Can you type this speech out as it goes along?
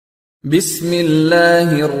بسم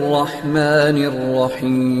الله الرحمن الرحيم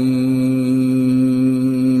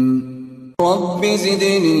رب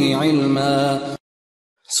زدني علما.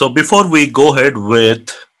 So before we go ahead with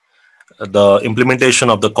the implementation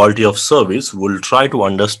of the quality of service, we'll try to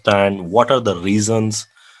understand what are the reasons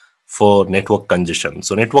for network congestion.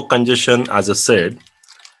 So network congestion, as I said,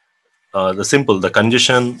 the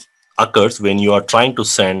congestion occurs when you are trying to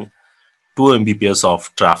send 2 Mbps of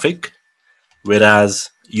traffic, whereas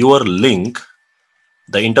your link,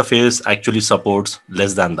 the interface actually supports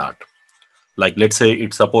less than that. Like let's say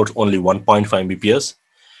it supports only 1.5 Mbps.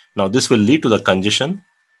 Now this will lead to the congestion,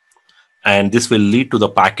 and this will lead to the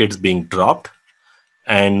packets being dropped,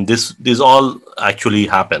 and this all actually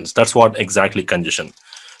happens. That's what exactly congestion.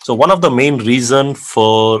 So one of the main reason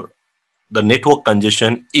for the network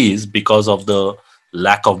congestion is because of the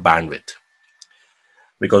lack of bandwidth.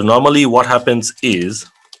 Because normally what happens is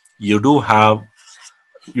you're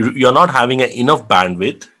not having enough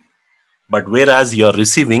bandwidth, but whereas you're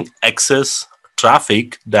receiving excess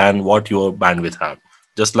traffic than what your bandwidth have.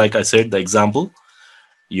 Just like I said, the example,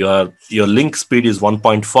 your link speed is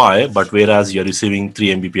 1.5, but whereas you're receiving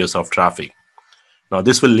 3 Mbps of traffic. Now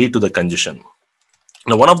this will lead to the congestion.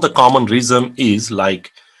 Now one of the common reason is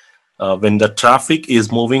like when the traffic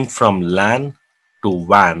is moving from LAN to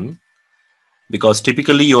WAN, because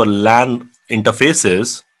typically your LAN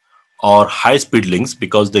interfaces are high-speed links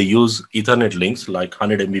because they use Ethernet links like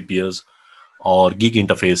 100 Mbps or gig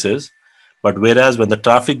interfaces. But whereas when the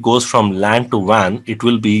traffic goes from LAN to WAN, it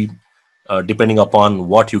will be depending upon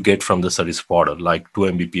what you get from the service provider, like 2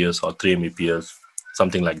 Mbps or 3 Mbps,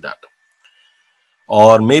 something like that.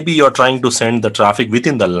 Or maybe you're trying to send the traffic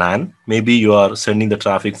within the LAN. Maybe you are sending the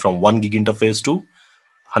traffic from 1 gig interface to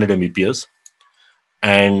 100 Mbps.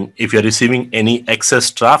 And if you're receiving any excess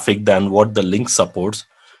traffic than what the link supports,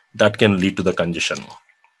 that can lead to the congestion.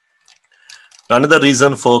 Another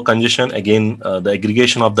reason for congestion, again, the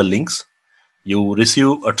aggregation of the links. You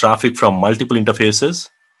receive a traffic from multiple interfaces,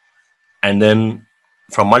 and then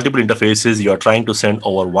from multiple interfaces, you are trying to send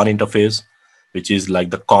over one interface, which is like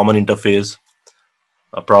the common interface,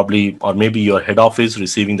 probably, or maybe your head office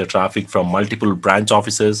receiving the traffic from multiple branch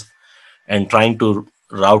offices and trying to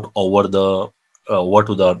route over to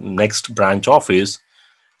the next branch office.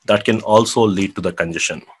 That can also lead to the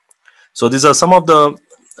congestion. So these are some of the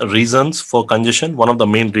reasons for congestion. One of the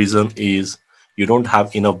main reasons is you don't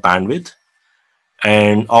have enough bandwidth.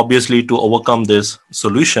 And obviously, to overcome this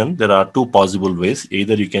solution, there are two possible ways.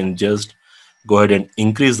 Either you can just go ahead and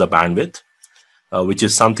increase the bandwidth, which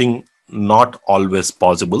is something not always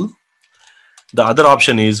possible. The other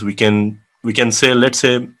option is we can say, let's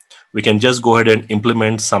say, we can just go ahead and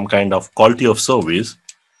implement some kind of quality of service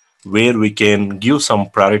where we can give some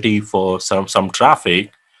priority for some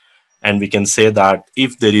traffic, and we can say that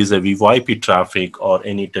if there is a VoIP traffic or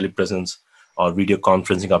any telepresence or video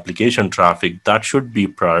conferencing application traffic, that should be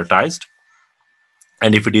prioritized.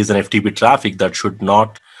 And if it is an FTP traffic, that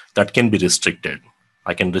can be restricted.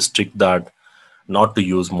 I can restrict that not to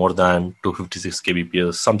use more than 256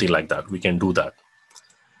 kbps, something like that. We can do that.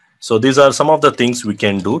 So these are some of the things we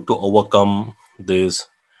can do to overcome this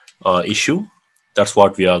issue. That's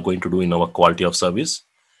what we are going to do in our quality of service.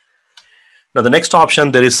 Now, the next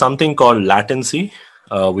option, there is something called latency.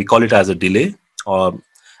 We call it as a delay, and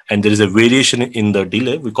there is a variation in the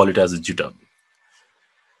delay. We call it as a jitter.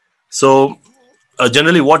 So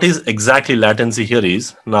generally, what is exactly latency here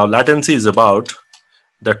is, now latency is about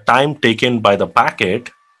the time taken by the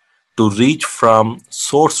packet to reach from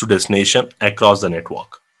source to destination across the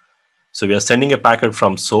network. So we are sending a packet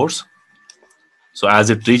from source. So as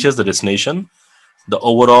it reaches the destination, the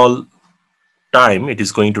overall time it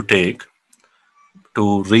is going to take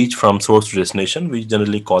to reach from source to destination, we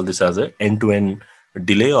generally call this as a end-to-end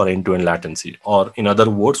delay or end-to-end latency, or in other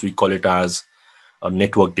words, we call it as a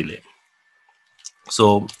network delay.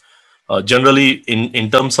 So generally, in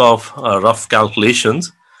terms of rough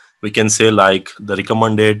calculations, we can say like the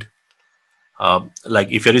recommended, like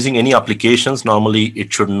if you're using any applications, normally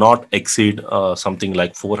it should not exceed something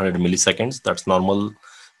like 400 milliseconds. That's normal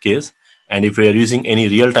case. And if you're using any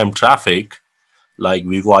real-time traffic, like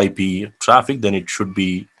VoIP traffic, then it should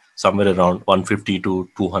be somewhere around 150 to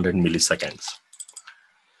 200 milliseconds.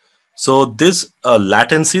 So this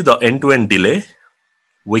latency, the end-to-end delay,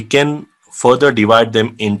 we can further divide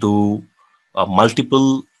them into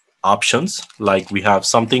multiple options. Like we have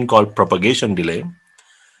something called propagation delay.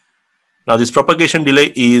 Now this propagation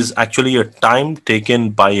delay is actually a time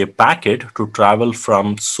taken by a packet to travel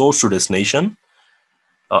from source to destination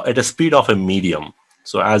at a speed of a medium.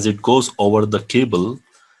 So as it goes over the cable,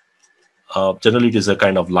 generally it is a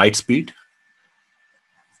kind of light speed.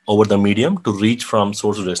 over the medium to reach from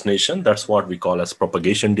source to destination. That's what we call as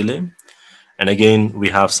propagation delay. And again, we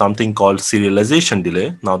have something called serialization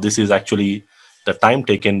delay. Now, this is actually the time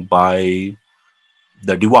taken by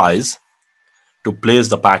the device to place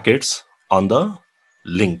the packets on the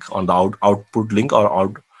link, on the output link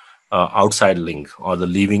or outside link or the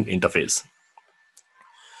leaving interface.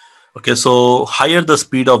 Okay, so higher the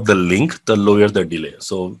speed of the link, the lower the delay.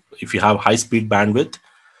 So if you have high speed bandwidth,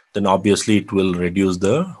 then obviously it will reduce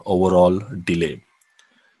the overall delay.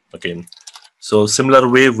 Okay, so similar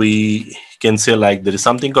way we can say like there is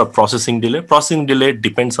something called processing delay. Processing delay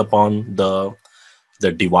depends upon the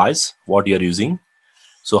device, what you're using.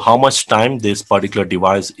 So how much time this particular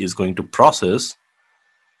device is going to process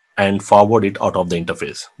and forward it out of the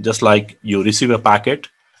interface. Just like you receive a packet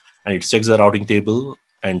and it checks the routing table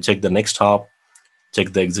and check the next hop,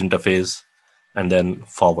 check the exit interface, and then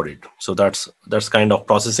forward it. So that's kind of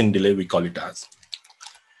processing delay we call it as.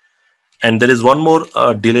 And there is one more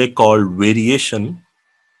delay called variation.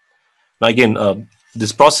 Now again,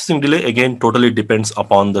 this processing delay again totally depends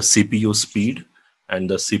upon the CPU speed and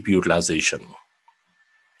the CPU utilization.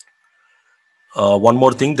 One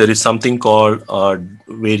more thing, there is something called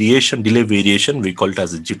delay variation. We call it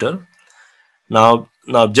as a jitter. Now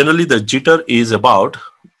generally the jitter is about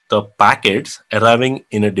the packets arriving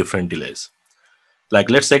in a different delays. Like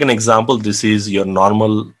let's take an example. This is your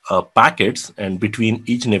normal packets, and between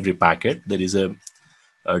each and every packet there is a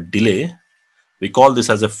delay. We call this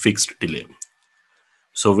as a fixed delay.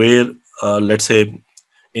 So where let's say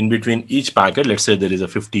in between each packet, let's say there is a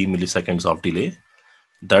 50 milliseconds of delay.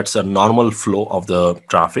 That's a normal flow of the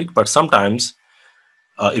traffic. But sometimes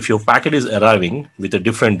if your packet is arriving with a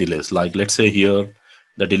different delays, like let's say here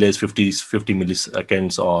the delay is 50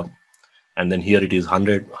 milliseconds, and then here it is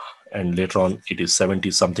 100, and later on it is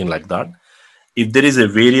 70, something like that. If there is a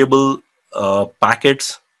variable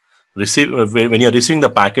packets when you're receiving the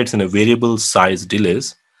packets in a variable size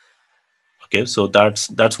delays, okay, so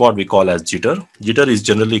that's what we call as jitter. Jitter is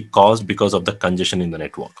generally caused because of the congestion in the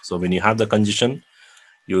network. So when you have the congestion,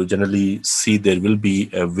 you generally see there will be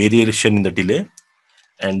a variation in the delay,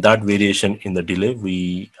 and that variation in the delay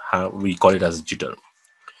we call it as jitter.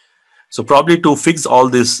 So probably to fix all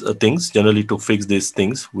these things, generally to fix these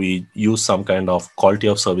things, we use some kind of quality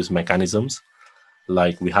of service mechanisms.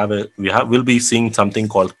 Like we'll be seeing something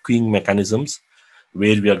called queuing mechanisms,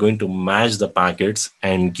 where we are going to match the packets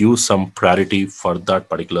and give some priority for that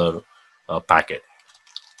particular packet.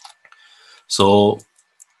 So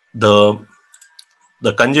the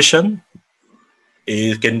congestion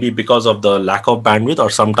can be because of the lack of bandwidth, or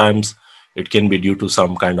sometimes it can be due to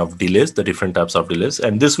some kind of delays, the different types of delays,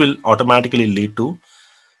 and this will automatically lead to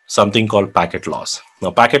something called packet loss.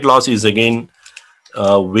 Now packet loss is again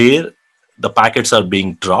where the packets are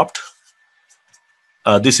being dropped.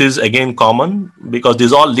 This is again common because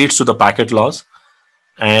this all leads to the packet loss.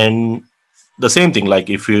 And the same thing, like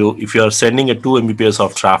if you are sending a 2 Mbps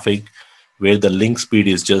of traffic where the link speed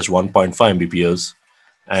is just 1.5 Mbps,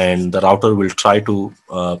 and the router will try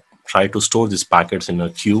to store these packets in a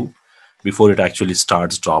queue before it actually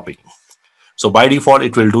starts dropping. So by default,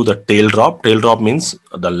 it will do the tail drop. Tail drop means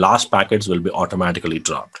the last packets will be automatically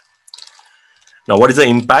dropped. Now, what is the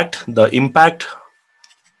impact? The impact,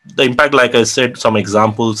 like I said, some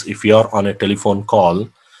examples, if you are on a telephone call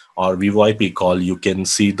or VoIP call, you can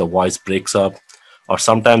see the voice breaks up. Or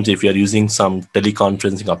sometimes if you're using some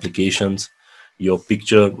teleconferencing applications, your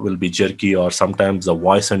picture will be jerky, or sometimes the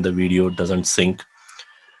voice and the video doesn't sync.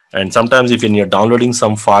 And sometimes if you're downloading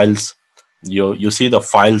some files, you see the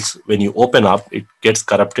files, when you open up, it gets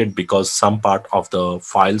corrupted because some part of the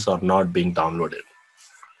files are not being downloaded.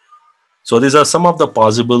 So these are some of the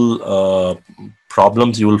possible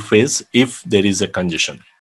problems you will face if there is a congestion.